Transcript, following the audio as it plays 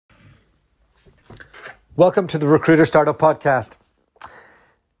Welcome to the Recruiter Startup Podcast.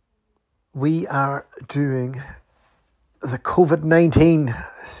 We are doing the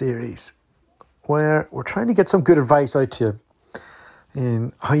COVID-19 series where we're trying to get some good advice out to you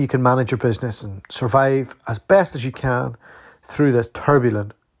in how you can manage your business and survive as best as you can through this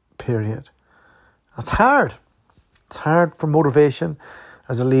turbulent period. It's hard. It's hard for motivation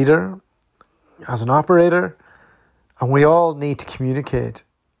as a leader, as an operator, and we all need to communicate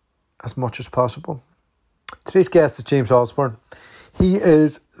as much as possible. Today's guest is James Osborne. He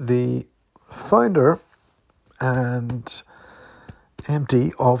is the founder and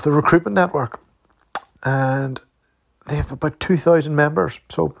MD of the Recruitment Network. And they have about 2,000 members.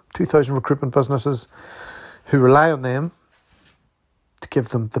 So 2,000 recruitment businesses who rely on them to give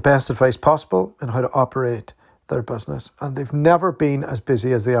them the best advice possible on how to operate their business. And they've never been as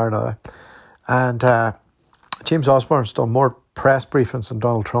busy as they are now. And James Osborne's done more press briefings than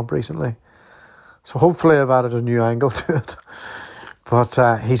Donald Trump recently. So hopefully I've added a new angle to it.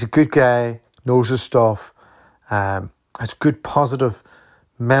 But he's a good guy, knows his stuff, has a good positive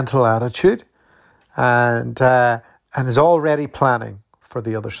mental attitude, and is already planning for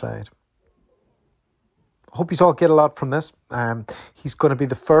the other side. I hope you all get a lot from this. He's going to be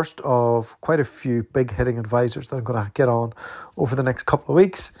the first of quite a few big hitting advisors that I'm going to get on over the next couple of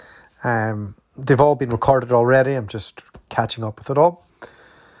weeks. They've all been recorded already. I'm just catching up with it all.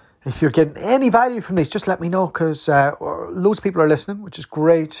 If you're getting any value from these, just let me know, because loads of people are listening, which is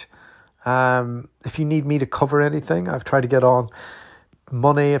great. If you need me to cover anything, I've tried to get on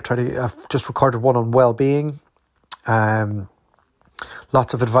money. I've just recorded one on well-being. Lots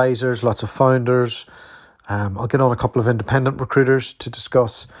of advisors, lots of founders. I'll get on a couple of independent recruiters to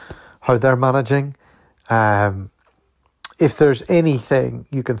discuss how they're managing. If there's anything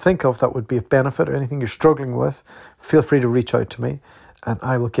you can think of that would be of benefit or anything you're struggling with, feel free to reach out to me. And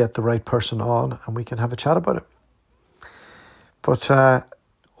I will get the right person on and we can have a chat about it. But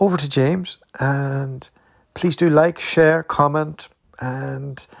over to James, and please do like, share, comment,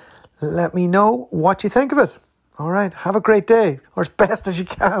 and let me know what you think of it. All right, have a great day, or as best as you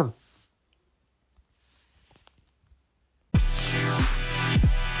can.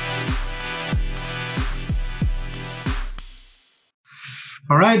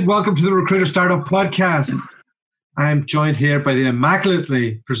 All right, welcome to the Recruiter Startup Podcast. I'm joined here by the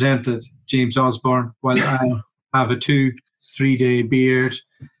immaculately presented James Osborne, while I have a 2-3 day beard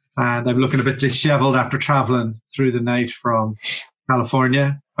and I'm looking a bit disheveled after traveling through the night from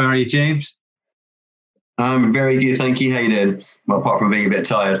California. How are you, James? I'm very good, thank you. How you doing? Well, apart from being a bit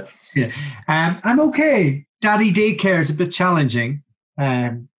tired. Yeah, I'm okay. Daddy daycare is a bit challenging. Me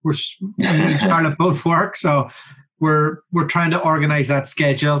and Charlotte both work, so we're trying to organise that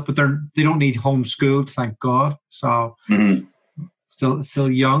schedule, but they don't need homeschooled, thank God. So still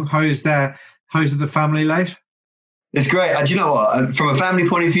young. How's the family life? It's great. Do you know what? From a family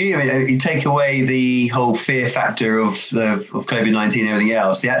point of view, I mean, you take away the whole fear factor of COVID-19 and everything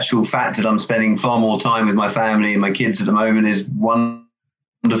else. The actual fact that I'm spending far more time with my family and my kids at the moment is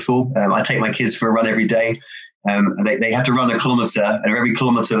wonderful. I take my kids for a run every day. They have to run a kilometre, and every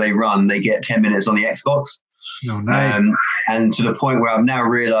kilometre they run, they get 10 minutes on the Xbox. Oh, nice. And to the point where I've now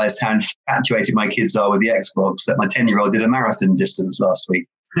realised how infatuated my kids are with the Xbox that my 10-year-old did a marathon distance last week.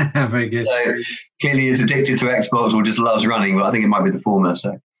 Very good. So clearly is addicted to Xbox or just loves running, but I think it might be the former.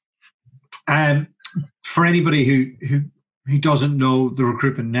 So, for anybody who doesn't know the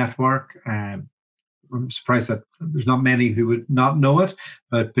Recruitment Network, I'm surprised that there's not many who would not know it,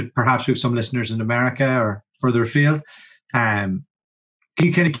 but perhaps we have some listeners in America or further afield. Can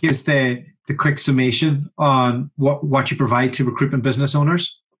you kind of give us the quick summation on what you provide to recruitment business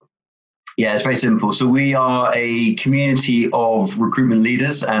owners? Yeah, it's very simple. So we are a community of recruitment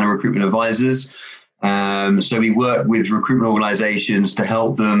leaders and recruitment advisors. So we work with recruitment organizations to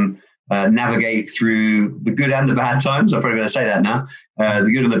help them navigate through the good and the bad times. I'm probably going to say that now.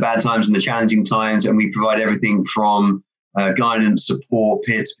 The good and the bad times and the challenging times. And we provide everything from guidance, support,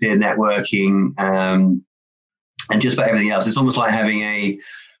 peer-to-peer networking, and just about everything else. It's almost like having a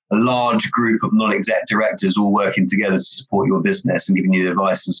large group of non-exec directors all working together to support your business and giving you the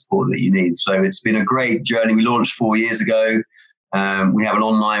advice and support that you need. So it's been a great journey. We launched 4 years ago. We have an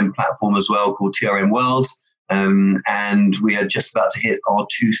online platform as well called TRN World. And we are just about to hit our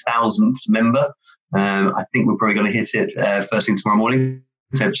 2,000th member. I think we're probably going to hit it first thing tomorrow morning.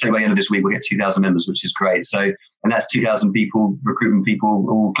 So by the end of this week, we'll get 2,000 members, which is great. So, and that's 2,000 people, recruitment people,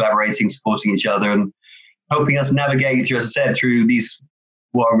 all collaborating, supporting each other and helping us navigate through, as I said, through these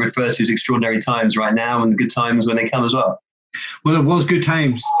what I refer to as extraordinary times right now and the good times when they come as well. Well, it was good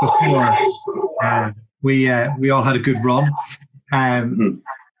times before. We all had a good run.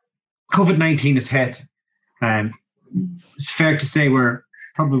 COVID-19 has hit. It's fair to say we're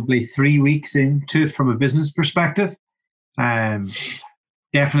probably 3 weeks into it from a business perspective.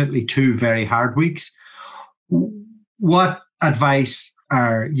 Definitely 2 very hard weeks. What advice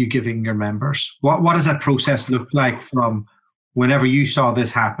are you giving your members? What does that process look like from whenever you saw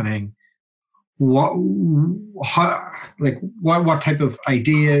this happening? What type of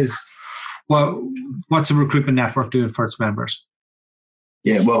ideas? What's a recruitment network doing for its members?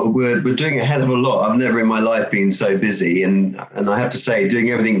 Yeah, well, we're doing a hell of a lot. I've never in my life been so busy, and I have to say,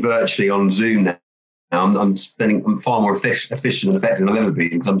 doing everything virtually on Zoom now, I'm far more efficient and effective than I've ever been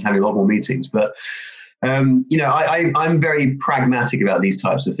because I'm having a lot more meetings. But I'm very pragmatic about these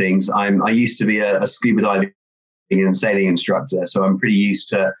types of things. I used to be a scuba diving and sailing instructor, so I'm pretty used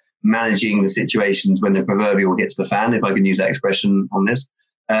to managing the situations when the proverbial hits the fan, if I can use that expression on this.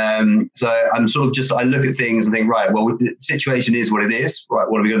 So I'm sort of I look at things and think, right, well, the situation is what it is. Right,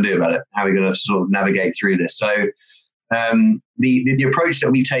 what are we going to do about it? How are we going to sort of navigate through this? So the approach that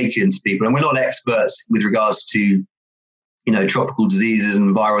we've taken to people, and we're not experts with regards to, tropical diseases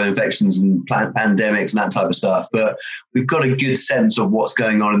and viral infections and pandemics and that type of stuff, but we've got a good sense of what's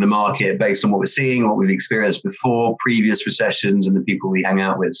going on in the market based on what we're seeing, what we've experienced before, previous recessions, and the people we hang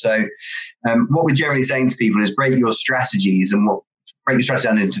out with. So what we're generally saying to people is break your strategies break your strategy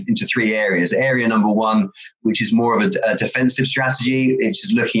down into 3 areas. Area number 1, which is more of a defensive strategy, it's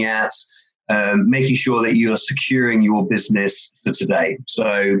just looking at making sure that you are securing your business for today.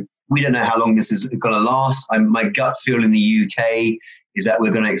 So we don't know how long this is going to last. My gut feel in the UK is that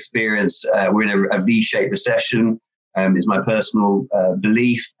we're going to experience, we're in a V-shaped recession, is my personal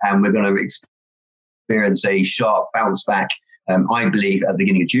belief, and we're going to experience a sharp bounce back, I believe, at the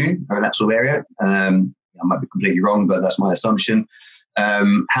beginning of June, or in that sort of area. I might be completely wrong, but that's my assumption.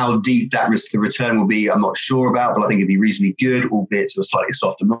 How deep the return will be, I'm not sure about, but I think it'd be reasonably good, albeit to a slightly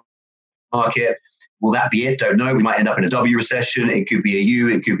softer market. Will that be it? Don't know. We might end up in a W recession. It could be a U.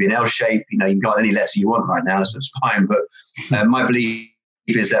 It could be an L shape. You can got any letter you want right now, so it's fine. But my belief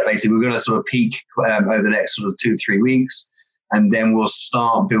is that basically we're going to sort of peak over the next sort of 2-3 weeks, and then we'll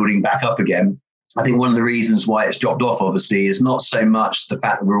start building back up again. I think one of the reasons why it's dropped off, obviously, is not so much the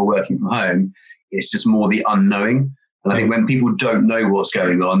fact that we're all working from home. It's just more the unknowing. And I think when people don't know what's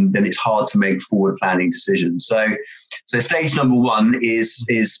going on, then it's hard to make forward planning decisions. So stage number 1 is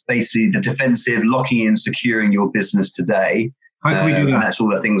basically the defensive, locking in, securing your business today. How can we do that? And that's all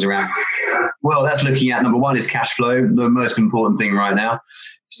the things around. Well, that's looking at, number 1 is cash flow, the most important thing right now.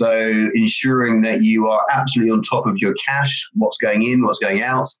 So ensuring that you are absolutely on top of your cash, what's going in, what's going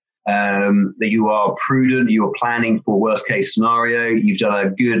out. That you are prudent, you are planning for worst case scenario, you've done a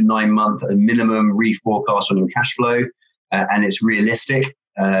good 9-month minimum reforecast on your cash flow, and it's realistic.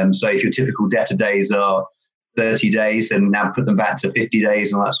 So if your typical debtor days are 30 days, then now put them back to 50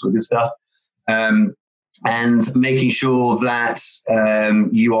 days and all that sort of good stuff. And making sure that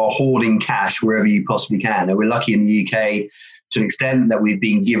you are hoarding cash wherever you possibly can. And we're lucky in the UK to an extent that we've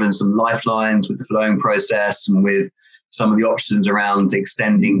been given some lifelines with the flowing process and with some of the options around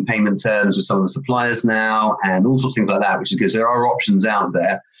extending payment terms with some of the suppliers now and all sorts of things like that, which is good. So there are options out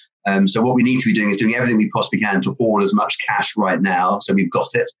there. So what we need to be doing is doing everything we possibly can to hoard as much cash right now. So we've got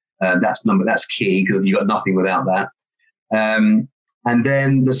it. That's key because you've got nothing without that. And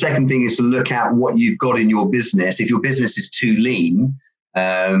then the second thing is to look at what you've got in your business. If your business is too lean,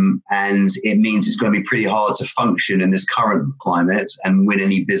 and it means it's going to be pretty hard to function in this current climate and win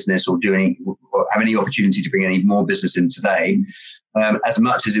any business or have any opportunity to bring any more business in today, as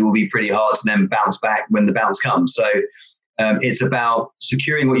much as it will be pretty hard to then bounce back when the bounce comes. So it's about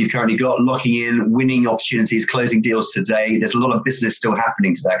securing what you've currently got, locking in, winning opportunities, closing deals today. There's a lot of business still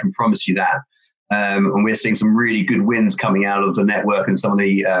happening today, I can promise you that. And we're seeing some really good wins coming out of the network and some of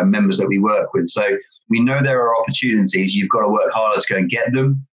the members that we work with. So we know there are opportunities. You've got to work harder to go and get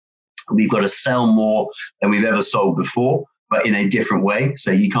them. We've got to sell more than we've ever sold before, but in a different way.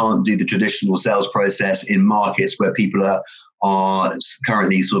 So you can't do the traditional sales process in markets where people are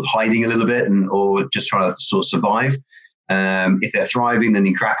currently sort of hiding a little bit or just trying to sort of survive. If they're thriving, then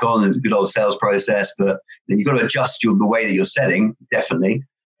you crack on and it's a good old sales process. But then you've got to adjust the way that you're selling, definitely.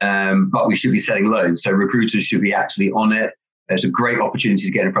 But we should be selling loads. So recruiters should be actually on it. There's a great opportunity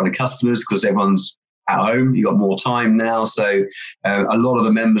to get in front of customers because everyone's at home. You've got more time now. So a lot of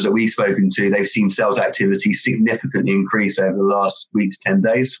the members that we've spoken to, they've seen sales activity significantly increase over the last week's 10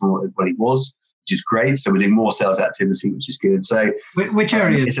 days from what it was, which is great. So we're doing more sales activity, which is good. So which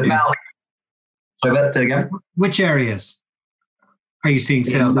areas? It's about... Sorry, that again? Which areas are you seeing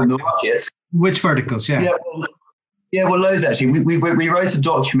sales? In the market? Which verticals? Yeah, well, loads actually. We wrote a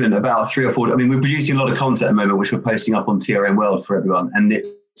document about 3 or 4. I mean, we're producing a lot of content at the moment, which we're posting up on TRM World for everyone. And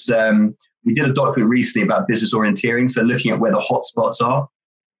we did a document recently about business orienteering, so looking at where the hotspots are.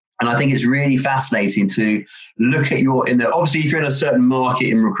 And I think it's really fascinating to look at obviously if you're in a certain market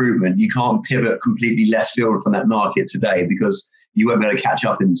in recruitment, you can't pivot completely left field from that market today because you won't be able to catch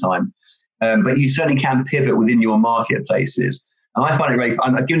up in time. But you certainly can pivot within your marketplaces. And I find it very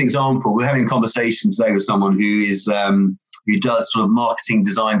fun. I'll give an example. We're having a conversation today with someone who does sort of marketing,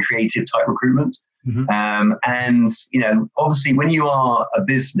 design, creative type recruitment. Mm-hmm. And, obviously when you are a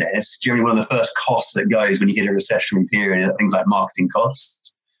business, generally one of the first costs that goes when you hit a recessionary period are things like marketing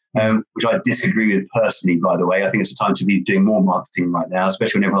costs. Which I disagree with personally, by the way. I think it's a time to be doing more marketing right now,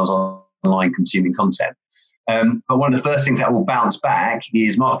 especially when everyone's online consuming content. But one of the first things that will bounce back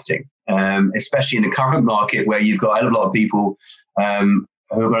is marketing, especially in the current market where you've got a lot of people who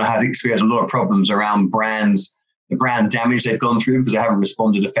are going to have experienced a lot of problems around brands, the brand damage they've gone through because they haven't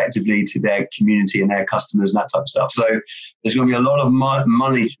responded effectively to their community and their customers and that type of stuff. So there's going to be a lot of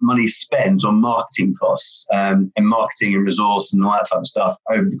money spent on marketing costs and marketing and resource and all that type of stuff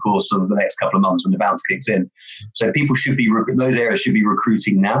over the course of the next couple of months when the bounce kicks in. So people should be, those areas should be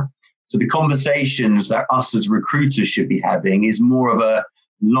recruiting now. So the conversations that us as recruiters should be having is more of a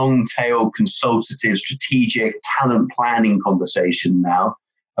long tail consultative strategic talent planning conversation now.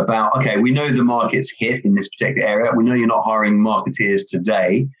 About, okay, we know the market's hit in this particular area. We know you're not hiring marketeers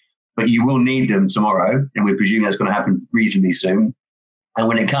today, but you will need them tomorrow. And we presume that's going to happen reasonably soon. And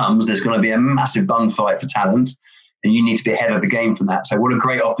when it comes, there's going to be a massive bun fight for talent. And you need to be ahead of the game from that. So what a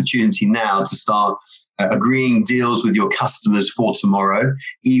great opportunity now to start agreeing deals with your customers for tomorrow,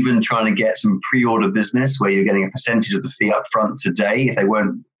 even trying to get some pre-order business where you're getting a percentage of the fee up front today if they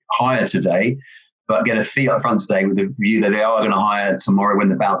won't hire today. But get a fee up front today with the view that they are going to hire tomorrow when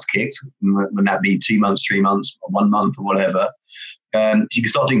the bounce kicks, when that be 2 months, 3 months, or 1 month or whatever. You can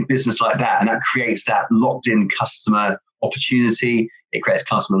start doing business like that, and that creates that locked-in customer opportunity. It creates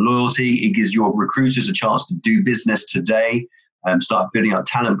customer loyalty. It gives your recruiters a chance to do business today, start building up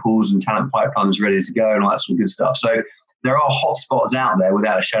talent pools and talent pipelines ready to go and all that sort of good stuff. So there are hotspots out there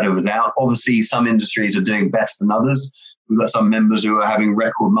without a shadow of a doubt. Obviously, some industries are doing better than others. We've got some members who are having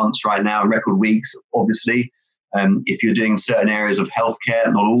record months right now, record weeks, obviously. If you're doing certain areas of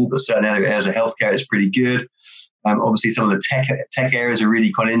healthcare, not all, but certain areas of healthcare, it's pretty good. Obviously, some of the tech areas are really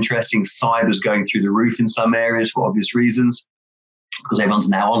quite interesting. Cyber's going through the roof in some areas for obvious reasons, because everyone's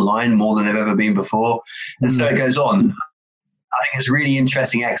now online more than they've ever been before. And so it goes on. I think it's a really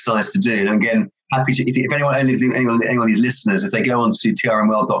interesting exercise to do. And again, happy to, if anyone of these listeners, if they go on to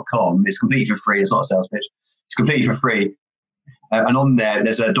trmworld.com, it's completely for free. It's not a sales pitch. It's completely for free. And on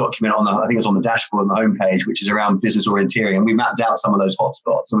there's a document I think it's on the dashboard on the homepage, which is around business orienteering. And we mapped out some of those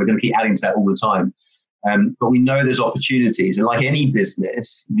hotspots, and we're going to keep adding to that all the time. But we know there's opportunities. And like any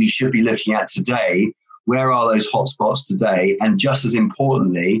business, we should be looking at today, where are those hotspots today? And just as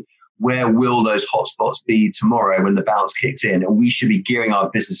importantly, where will those hotspots be tomorrow when the bounce kicks in? And we should be gearing our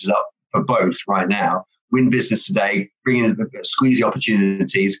businesses up for both right now. Win business today, squeeze the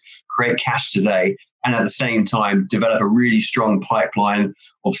opportunities, create cash today, and at the same time, develop a really strong pipeline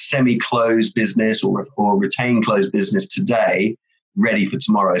of semi-closed business or retained closed business today, ready for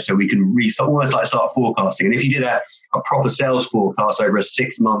tomorrow. So we can almost like start forecasting. And if you did a proper sales forecast over a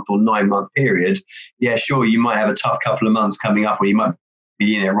 6 month or 9 month period, yeah, sure, you might have a tough couple of months coming up, or you might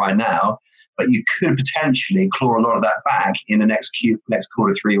be in it right now, but you could potentially claw a lot of that back in the next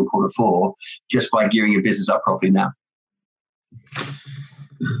quarter 3 or quarter 4, just by gearing your business up properly now.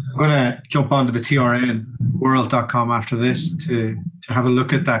 I'm going to jump onto the trmworld.com after this to have a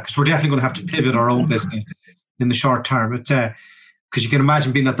look at that, because we're definitely going to have to pivot our own business in the short term. It's because you can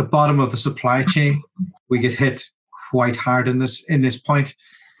imagine being at the bottom of the supply chain, we get hit quite hard in this point.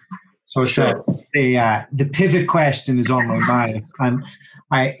 So it's the pivot question is on my mind. And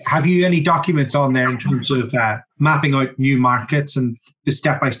have you any documents on there in terms of mapping out new markets and the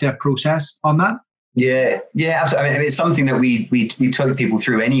step-by-step process on that? Yeah, absolutely. I mean, it's something that we talk people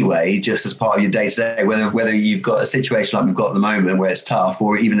through anyway, just as part of your day-to-day, whether you've got a situation like we've got at the moment where it's tough,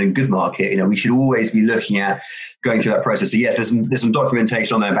 or even a good market. We should always be looking at going through that process. So yes, there's some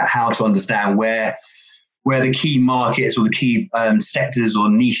documentation on there about how to understand where the key markets or the key sectors or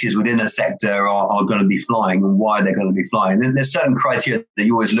niches within a sector are going to be flying and why they're going to be flying. There's certain criteria that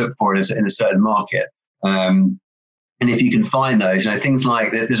you always look for in a certain market. And if you can find those, things like,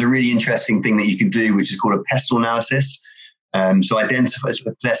 there's a really interesting thing that you can do, which is called a PESTLE analysis. So identify,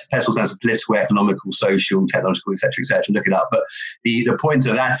 PESTLE stands for political, economical, social, technological, et cetera, look it up. But the point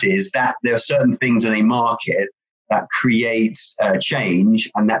of that is that there are certain things in a market that creates change,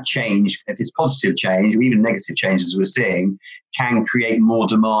 and that change, if it's positive change or even negative change as we're seeing, can create more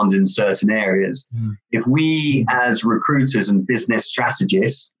demand in certain areas. If we as recruiters and business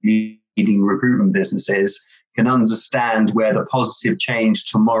strategists leading recruitment businesses can understand where the positive change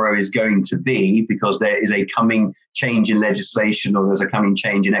tomorrow is going to be, because there is a coming change in legislation or there's a coming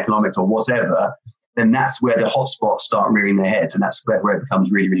change in economics or whatever, then that's where the hotspots start rearing their heads, and that's where it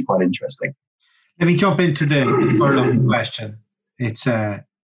becomes really, really quite interesting. Let me jump into the furlough question. It's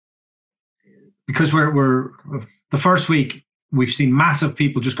because we're the first week we've seen massive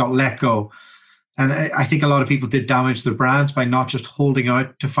people just got let go, and I think a lot of people did damage their brands by not just holding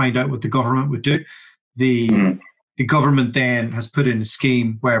out to find out what the government would do. The government then has put in a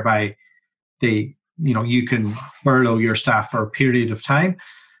scheme whereby you can furlough your staff for a period of time.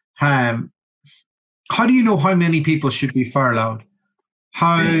 How do you know how many people should be furloughed?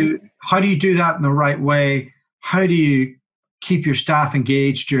 How do you do that in the right way? How do you keep your staff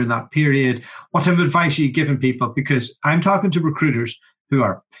engaged during that period? What type of advice are you giving people? Because I'm talking to recruiters who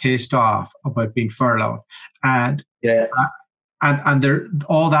are pissed off about being furloughed, and they're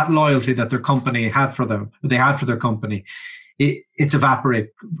all that loyalty that their company had for them, they had for their company, it's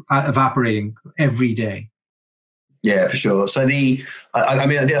evaporating every day. Yeah, for sure. So the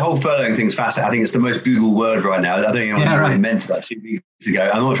whole furloughing thing is fascinating. I think it's the most Googled word right now. I don't even know what it meant about 2 weeks ago.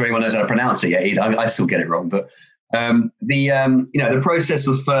 I'm not sure anyone knows how to pronounce it yet. I still get it wrong. But the process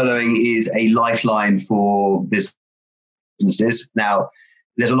of furloughing is a lifeline for businesses. Now,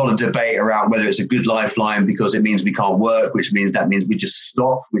 there's a lot of debate around whether it's a good lifeline because it means we can't work, which means we just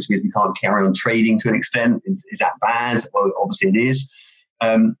stop, which means we can't carry on trading to an extent. Is that bad? Well, obviously it is.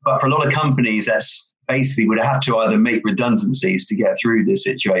 But for a lot of companies, that's basically would have to either make redundancies to get through this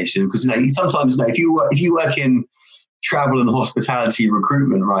situation. Because sometimes if you work in travel and hospitality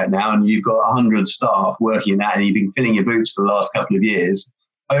recruitment right now, and you've got 100 staff working in that, and you've been filling your boots for the last couple of years,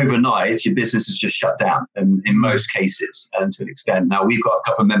 overnight your business is just shut down. In most cases, and to an extent. Now we've got a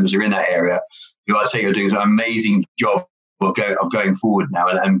couple of members who are in that area who I say are doing an amazing job of going forward now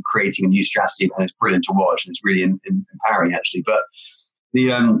and creating a new strategy, and it's brilliant to watch, and it's really empowering actually. But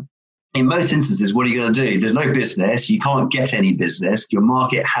in most instances, what are you going to do? There's no business. You can't get any business. Your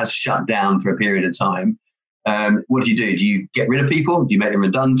market has shut down for a period of time. What do? Do you get rid of people? Do you make them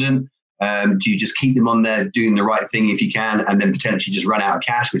redundant? Do you just keep them on there doing the right thing if you can, and then potentially just run out of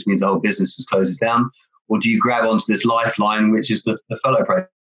cash, which means the whole business just closes down? Or do you grab onto this lifeline, which is the furlough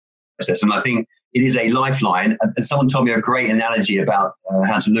process? And I think it is a lifeline. And someone told me a great analogy about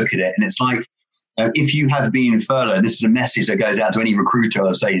how to look at it. And it's like, if you have been furloughed, this is a message that goes out to any recruiter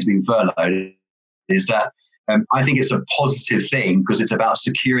I say has been furloughed, is that I think it's a positive thing because it's about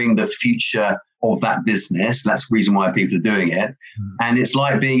securing the future of that business. That's the reason why people are doing it. And it's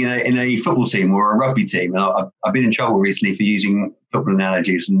like being in a football team or a rugby team. And I've been in trouble recently for using football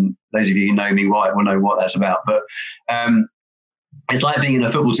analogies, and those of you who know me will know what that's about. But it's like being in a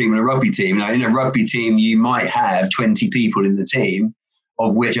football team and a rugby team. Now, in a rugby team, you might have 20 people in the team,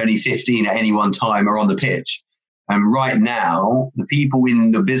 of which only 15 at any one time are on the pitch. And right now, the people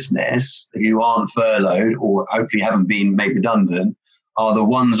in the business who aren't furloughed or hopefully haven't been made redundant are the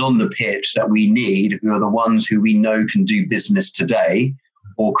ones on the pitch that we need, who are the ones who we know can do business today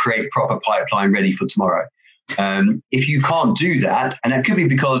or create proper pipeline ready for tomorrow. If you can't do that, and that could be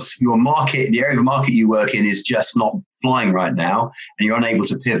because your market, the area of the market you work in is just not flying right now and you're unable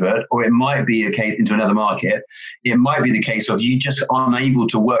to pivot, or it might be a case into another market. It might be the case of you just unable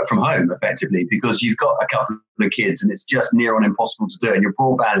to work from home effectively because you've got a couple of kids and it's just near on impossible to do it, and your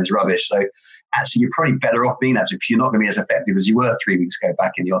broadband is rubbish. So actually you're probably better off being that because you're not going to be as effective as you were 3 weeks ago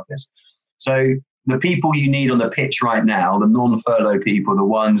back in the office. So the people you need on the pitch right now, the non-furlough people, the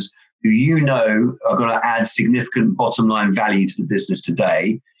ones who you know are going to add significant bottom line value to the business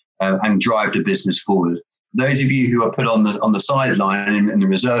today and drive the business forward. Those of you who are put on the sideline in the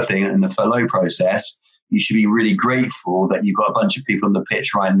reserve thing and the furlough process, you should be really grateful that you've got a bunch of people on the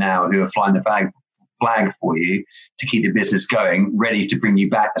pitch right now who are flying the flag for you to keep the business going, ready to bring you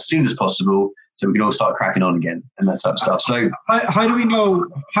back as soon as possible so we can all start cracking on again and that type of stuff. So how do we know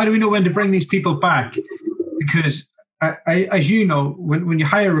when to bring these people back? Because as you know, when you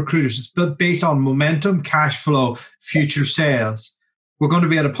hire recruiters, it's based on momentum, cash flow, future sales. We're going to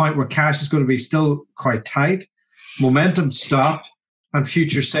be at a point where cash is going to be still quite tight, momentum stopped, and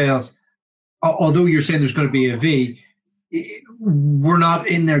future sales, although you're saying there's going to be a V, we're not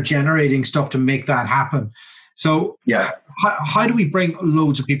in there generating stuff to make that happen. So yeah, how do we bring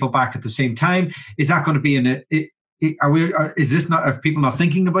loads of people back at the same time? Is that going to be are people not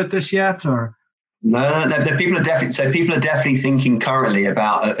thinking about this yet, or? No. People are definitely thinking currently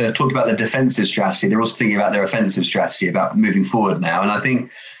about talked about the defensive strategy. They're also thinking about their offensive strategy about moving forward now. And I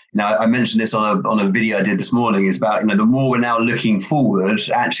think, I mentioned this on a video I did this morning. Is about the more we're now looking forward,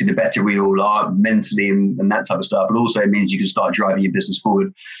 actually, the better we all are mentally and that type of stuff. But also, it means you can start driving your business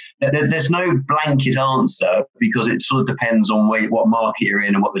forward. There's no blanket answer because it sort of depends on what market you're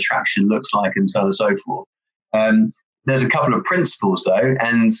in and what the traction looks like and so on and so forth. There's a couple of principles though,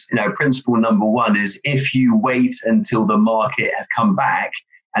 and principle number one is if you wait until the market has come back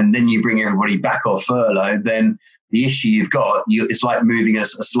and then you bring everybody back off furlough, then the issue you've got, it's like moving a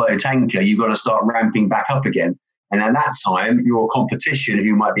slow tanker. You've got to start ramping back up again. And at that time, your competition,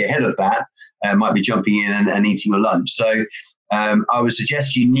 who might be ahead of that, might be jumping in and eating your lunch. So I would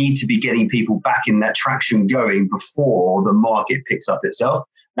suggest you need to be getting people back in that traction going before the market picks up itself.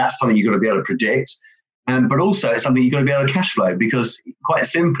 That's something you've got to be able to predict. But also it's something you've got to be able to cash flow, because quite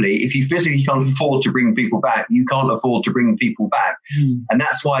simply, if you physically can't afford to bring people back, you can't afford to bring people back. And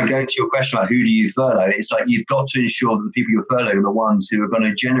that's why, going to your question about who do you furlough, it's like you've got to ensure that the people you're furloughing are the ones who are going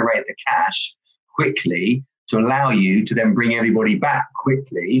to generate the cash quickly to allow you to then bring everybody back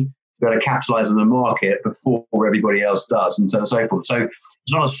quickly to be able to capitalize on the market before everybody else does, and so on and so forth. So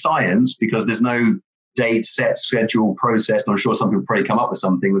it's not a science because there's no date, set, schedule, process. And I'm sure some people probably come up with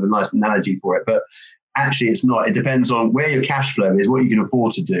something with a nice analogy for it, but actually, it's not. It depends on where your cash flow is, what you can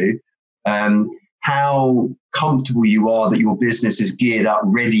afford to do, how comfortable you are that your business is geared up,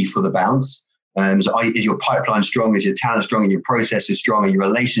 ready for the bounce. So is your pipeline strong? Is your talent strong? Are your processes strong? Are your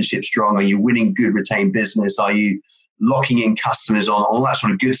relationships strong? Are you winning good retained business? Are you locking in customers on all that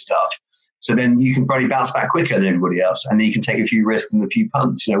sort of good stuff? So then you can probably bounce back quicker than everybody else, and then you can take a few risks and a few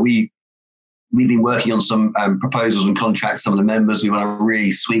punts. We've been working on some proposals and contracts. Some of the members, we won a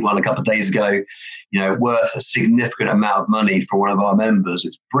really sweet one a couple of days ago, worth a significant amount of money for one of our members.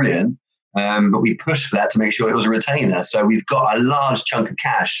 It's brilliant. But we pushed for that to make sure it was a retainer. So we've got a large chunk of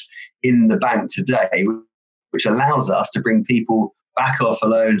cash in the bank today, which allows us to bring people back off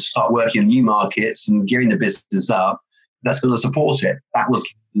alone, start working in new markets and gearing the business up. That's going to support it. That was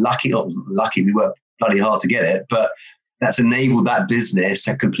lucky. We worked bloody hard to get it, but that's enabled that business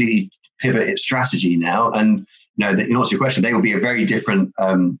to completely pivot its strategy now. And, in answer to your question, they will be a very different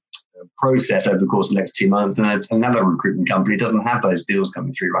process over the course of the next 2 months than another recruitment company. It doesn't have those deals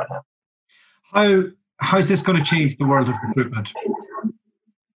coming through right now. How is this going to change the world of recruitment?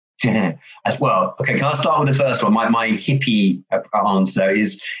 As well. Okay, can I start with the first one? My hippie answer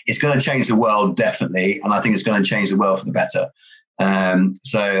is it's going to change the world, definitely. And I think it's going to change the world for the better. And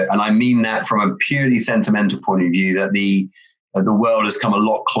I mean that from a purely sentimental point of view, that the world has come a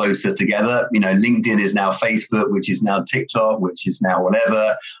lot closer together. LinkedIn is now Facebook, which is now TikTok, which is now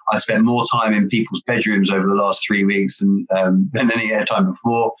whatever. I've spent more time in people's bedrooms over the last 3 weeks than any other time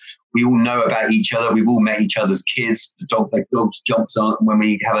before. We all know about each other. We've all met each other's kids. The dogs jumped on when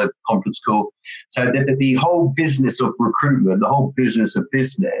we have a conference call. So the whole business of recruitment, the whole business of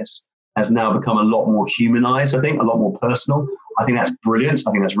business has now become a lot more humanized, I think, a lot more personal. I think that's brilliant.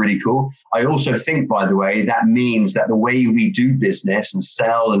 I think that's really cool. I also think, by the way, that means that the way we do business and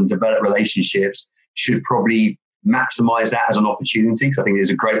sell and develop relationships should probably maximize that as an opportunity, because I think it is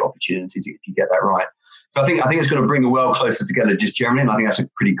a great opportunity if you get that right. So I think it's going to bring the world closer together just generally, and I think that's a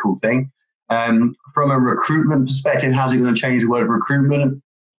pretty cool thing. From a recruitment perspective, how's it going to change the world of recruitment?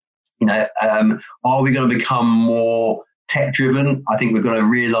 Are we going to become more tech-driven? I think we're going to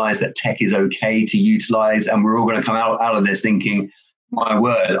realize that tech is okay to utilize, and we're all going to come out of this thinking, my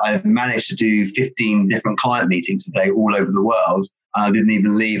word, I've managed to do 15 different client meetings today all over the world, and I didn't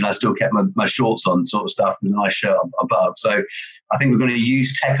even leave, and I still kept my shorts on, sort of stuff, with a nice shirt above. So I think we're going to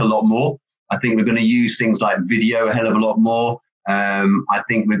use tech a lot more. I think we're going to use things like video a hell of a lot more. I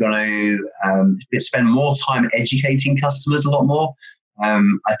think we're going to spend more time educating customers a lot more.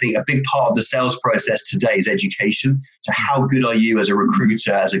 I think a big part of the sales process today is education. So how good are you as a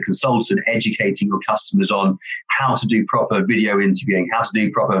recruiter, as a consultant, educating your customers on how to do proper video interviewing, how to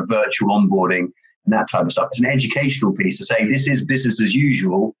do proper virtual onboarding, and that type of stuff. It's an educational piece to say this is business as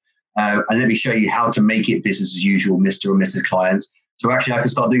usual, and let me show you how to make it business as usual, Mr. or Mrs. Client. So actually I can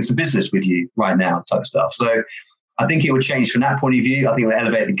start doing some business with you right now, type of stuff. So I think it will change from that point of view. I think it will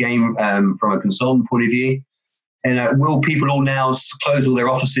elevate the game from a consultant point of view. And will people all now close all their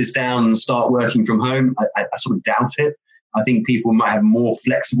offices down and start working from home? I sort of doubt it. I think people might have more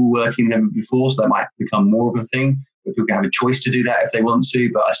flexible working than before, so that might become more of a thing. People can have a choice to do that if they want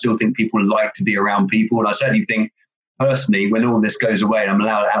to, but I still think people like to be around people. And I certainly think, personally, when all this goes away and I'm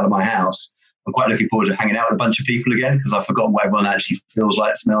allowed out of my house, I'm quite looking forward to hanging out with a bunch of people again, because I've forgotten what everyone actually feels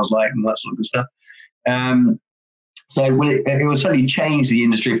like, smells like, and that sort of good stuff. So it will certainly change the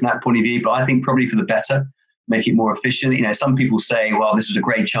industry from that point of view, but I think probably for the better, make it more efficient. You know, some people say, well, this is a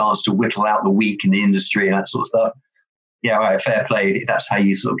great chance to whittle out the weak in the industry and that sort of stuff. Yeah, right, fair play. If that's how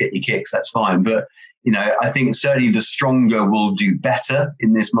you sort of get your kicks, that's fine. But, you know, I think certainly the stronger will do better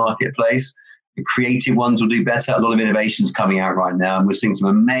in this marketplace. The creative ones will do better. A lot of innovations coming out right now, and we're seeing some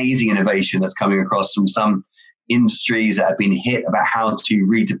amazing innovation that's coming across from some industries that have been hit about how to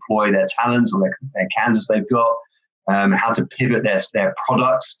redeploy their talents or their candidates they've got. How to pivot their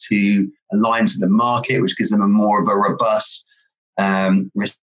products to align to the market, which gives them a more of a robust,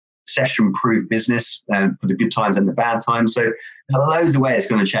 recession-proof business for the good times and the bad times. So there's loads of ways it's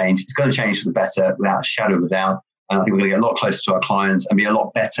going to change. It's going to change for the better without a shadow of a doubt. And I think we're going to get a lot closer to our clients and be a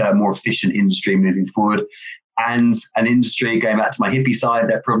lot better, more efficient industry moving forward. And an industry, going back to my hippie side,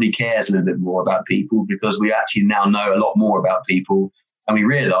 that probably cares a little bit more about people, because we actually now know a lot more about people. And we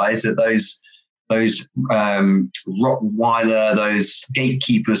realize that those Rottweiler, those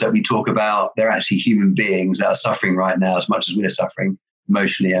gatekeepers that we talk about, they're actually human beings that are suffering right now as much as we're suffering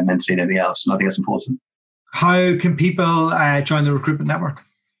emotionally and mentally and everything else. And I think that's important. How can people join the Recruitment Network?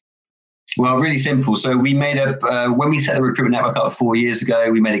 Well, really simple. So we made up, when we set the Recruitment Network up 4 years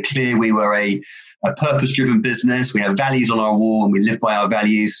ago, we made it clear we were a purpose-driven business. We have values on our wall and we live by our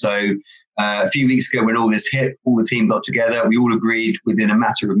values. So a few weeks ago when all this hit, all the team got together. We all agreed within a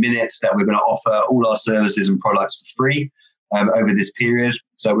matter of minutes that we're going to offer all our services and products for free over this period.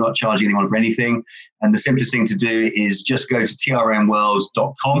 So we're not charging anyone for anything. And the simplest thing to do is just go to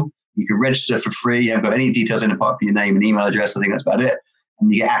trmworld.com. You can register for free. You haven't got any details in apart from your name and email address. I think that's about it.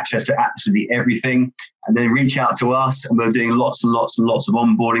 And you get access to absolutely everything. And then reach out to us. And we're doing lots and lots and lots of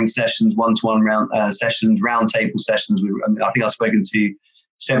onboarding sessions, one-to-one sessions, roundtable sessions. I think I've spoken to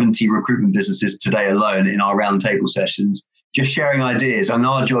 70 recruitment businesses today alone in our roundtable sessions, just sharing ideas. And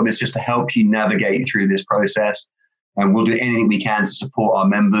our job is just to help you navigate through this process. And we'll do anything we can to support our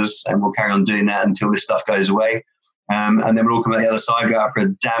members. And we'll carry on doing that until this stuff goes away. And then we'll all come out the other side, go out for a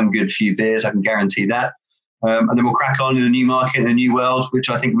damn good few beers. I can guarantee that. And then we'll crack on in a new market, in a new world, which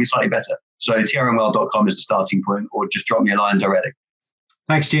I think will be slightly better. So trmworld.com is the starting point, or just drop me a line directly.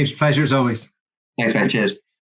 Thanks, James. Pleasure as always. Thanks, mate. Cheers.